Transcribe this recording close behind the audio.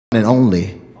And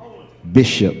only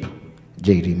Bishop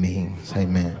J.D. Means.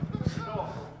 Amen.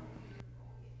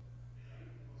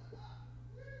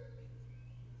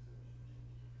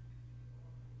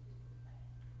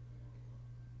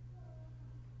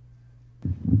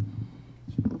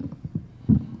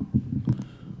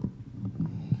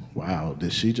 Wow,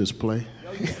 did she just play?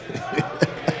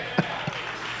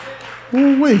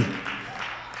 Ooh-wee.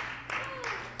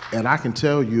 And I can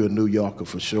tell you're a New Yorker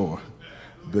for sure,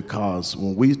 because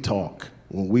when we talk,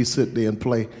 when we sit there and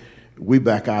play, we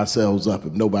back ourselves up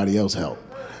if nobody else helped.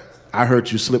 I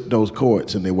heard you slip those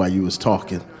chords in there while you was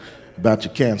talking about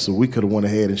your cancer. We could have went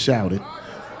ahead and shouted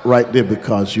right there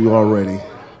because you already,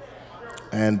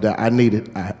 and I needed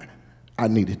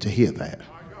to hear that.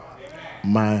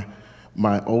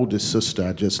 My oldest sister,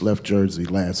 I just left Jersey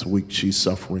last week. She's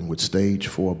suffering with stage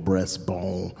 4 breast,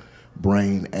 bone,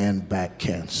 brain, and back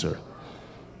cancer.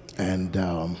 And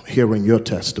hearing your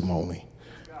testimony,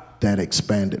 that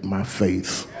expanded my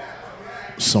faith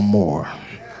some more.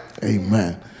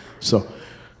 Amen. So,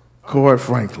 Corey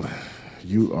Franklin,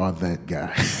 you are that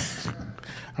guy.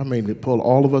 I mean, to pull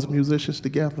all of us musicians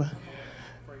together,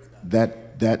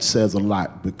 that says a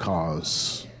lot,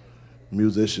 because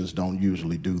musicians don't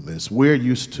usually do this. We're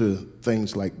used to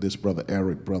things like this, Brother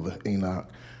Eric, Brother Enoch,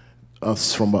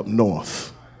 us from up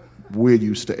north. We're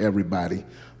used to everybody.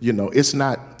 You know, it's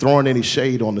not throwing any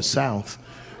shade on the South,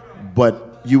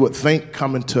 but you would think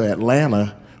coming to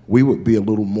Atlanta, we would be a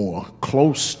little more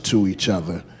close to each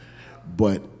other.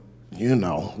 But, you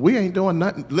know, we ain't doing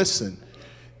nothing. Listen,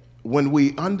 when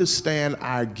we understand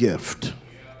our gift,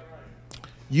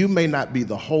 you may not be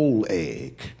the whole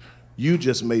egg. You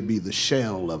just may be the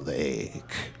shell of the egg.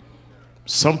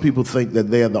 Some people think that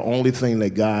they're the only thing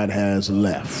that God has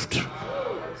left.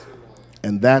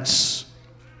 And that's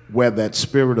where that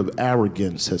spirit of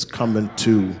arrogance has come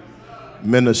into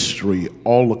ministry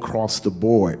all across the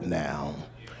board now.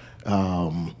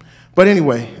 But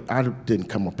anyway, I didn't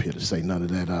come up here to say none of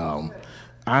that.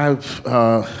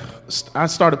 I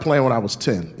started playing when I was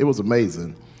 10. It was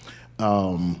amazing.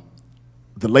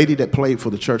 The lady that played for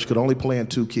the church could only play in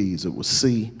 2 keys. It was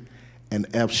C and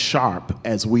F sharp,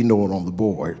 as we know it on the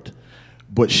board,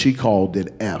 but she called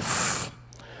it F.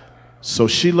 So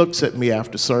she looks at me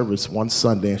after service one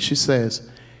Sunday and she says,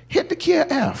 hit the key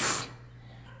of F.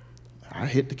 I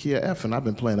hit the key of F, and I've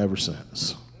been playing ever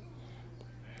since.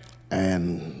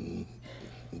 And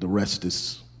the rest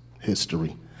is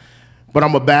history. But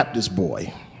I'm a Baptist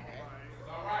boy,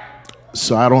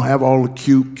 so I don't have all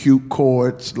the cute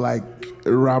chords like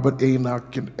Robert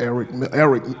Enoch and Eric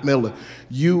Miller.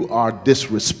 You are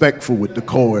disrespectful with the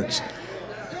chords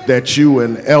that you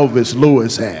and Elvis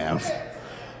Lewis have.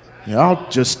 Y'all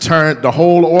just turned the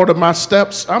whole order of my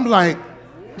steps. I'm like,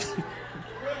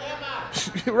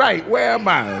 right, where am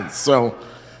I? So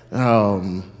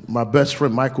my best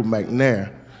friend Michael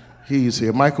McNair, he's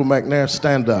here. Michael McNair,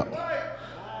 stand up.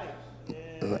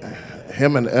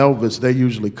 Him and Elvis, they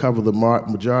usually cover the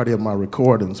majority of my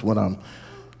recordings when I'm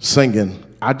singing.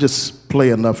 I just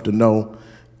play enough to know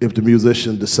if the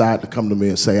musician decide to come to me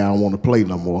and say, I don't want to play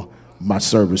no more, my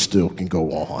service still can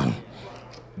go on.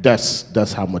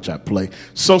 That's how much I play.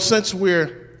 So since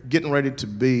we're getting ready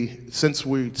since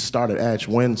we started Ash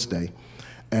Wednesday,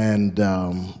 and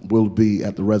we'll be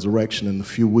at the resurrection in a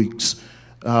few weeks,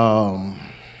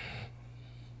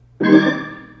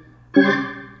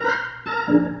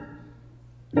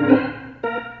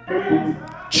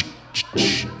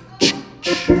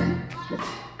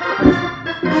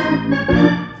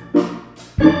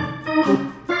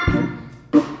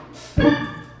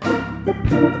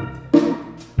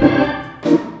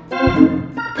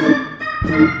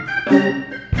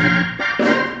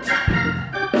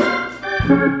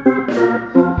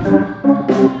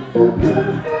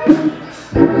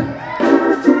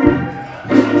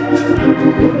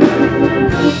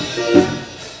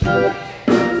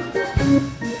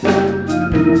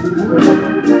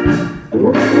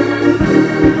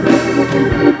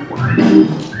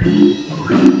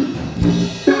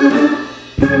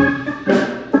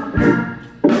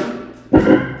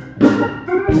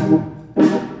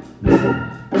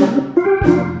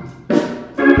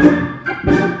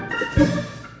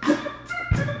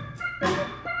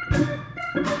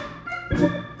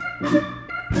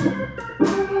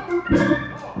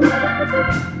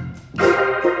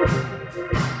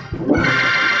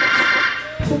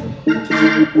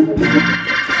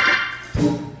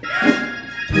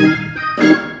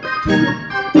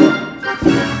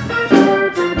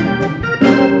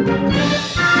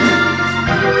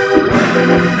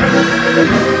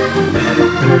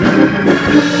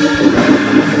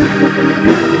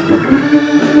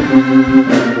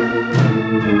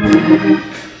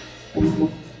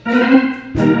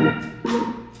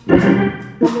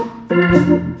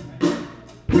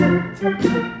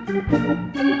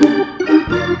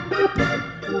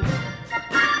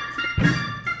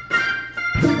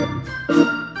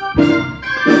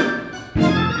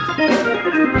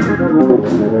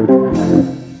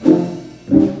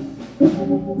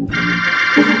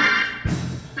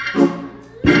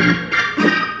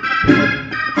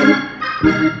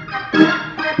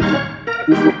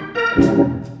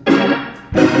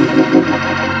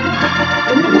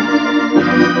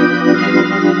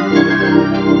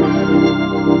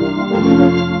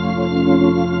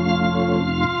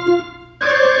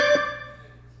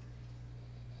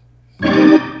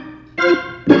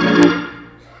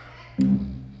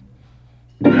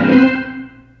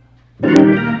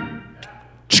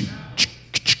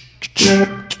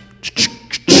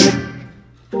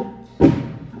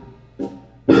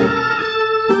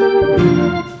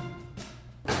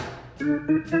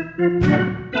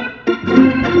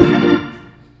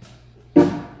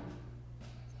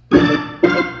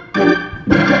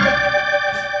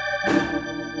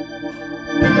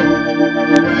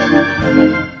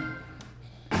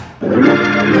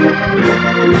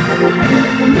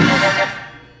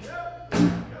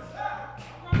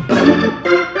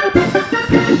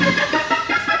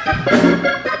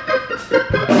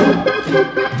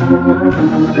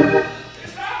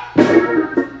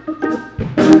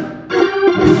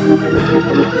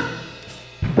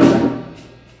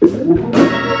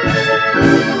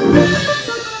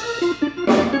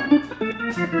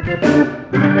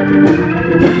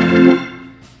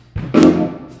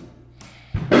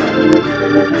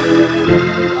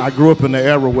 I grew up in the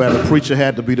era where the preacher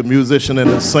had to be the musician and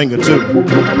the singer too.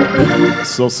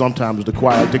 So sometimes the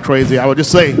choir did crazy. I would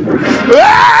just say, near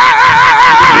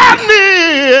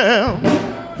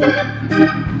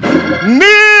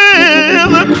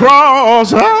the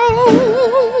cross,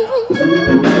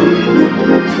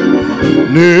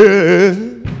 near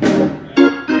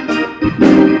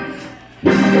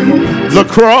the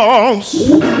cross,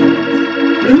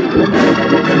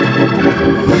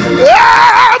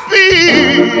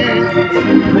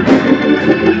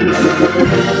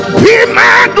 be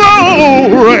my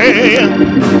glory,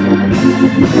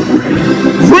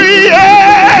 forever,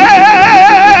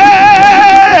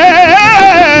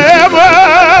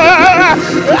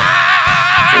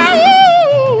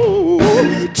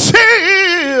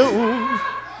 till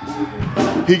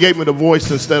he gave me the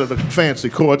voice instead of the fancy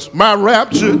chords. My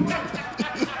raptured,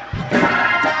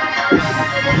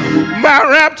 my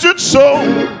raptured soul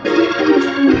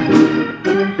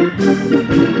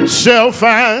shall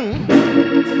find.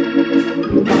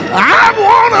 I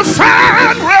want to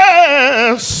find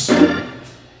rest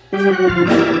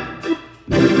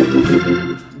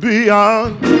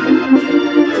beyond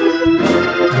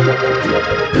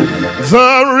the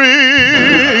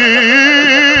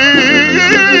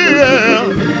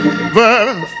river.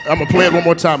 I'm going to play it one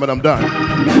more time and I'm done.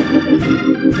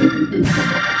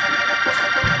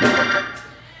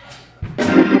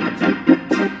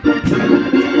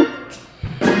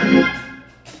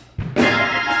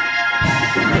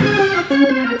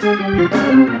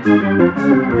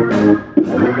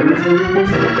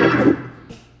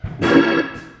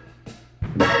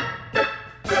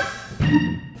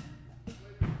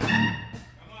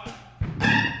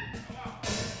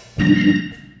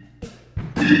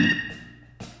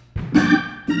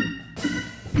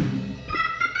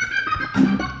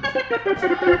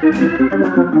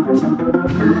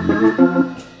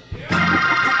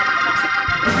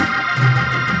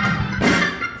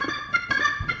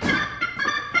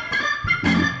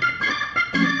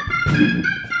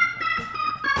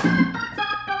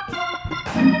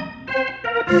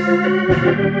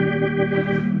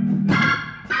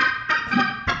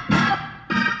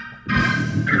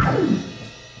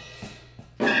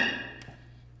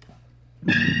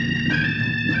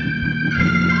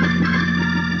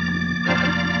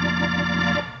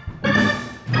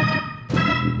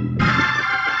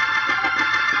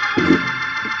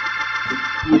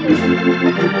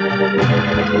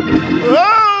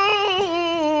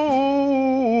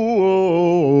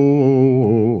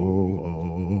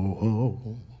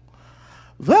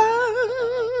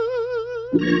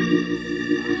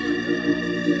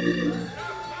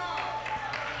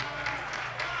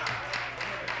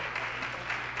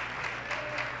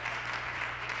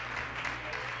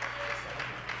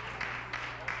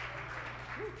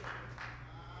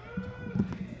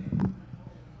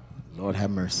 Lord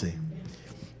have mercy.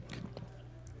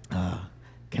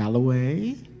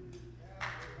 Callaway.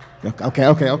 Okay,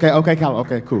 Callaway.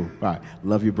 Okay, cool. All right.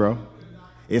 Love you, bro.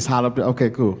 It's hot up there.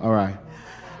 Okay, cool. All right.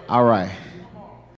 All right.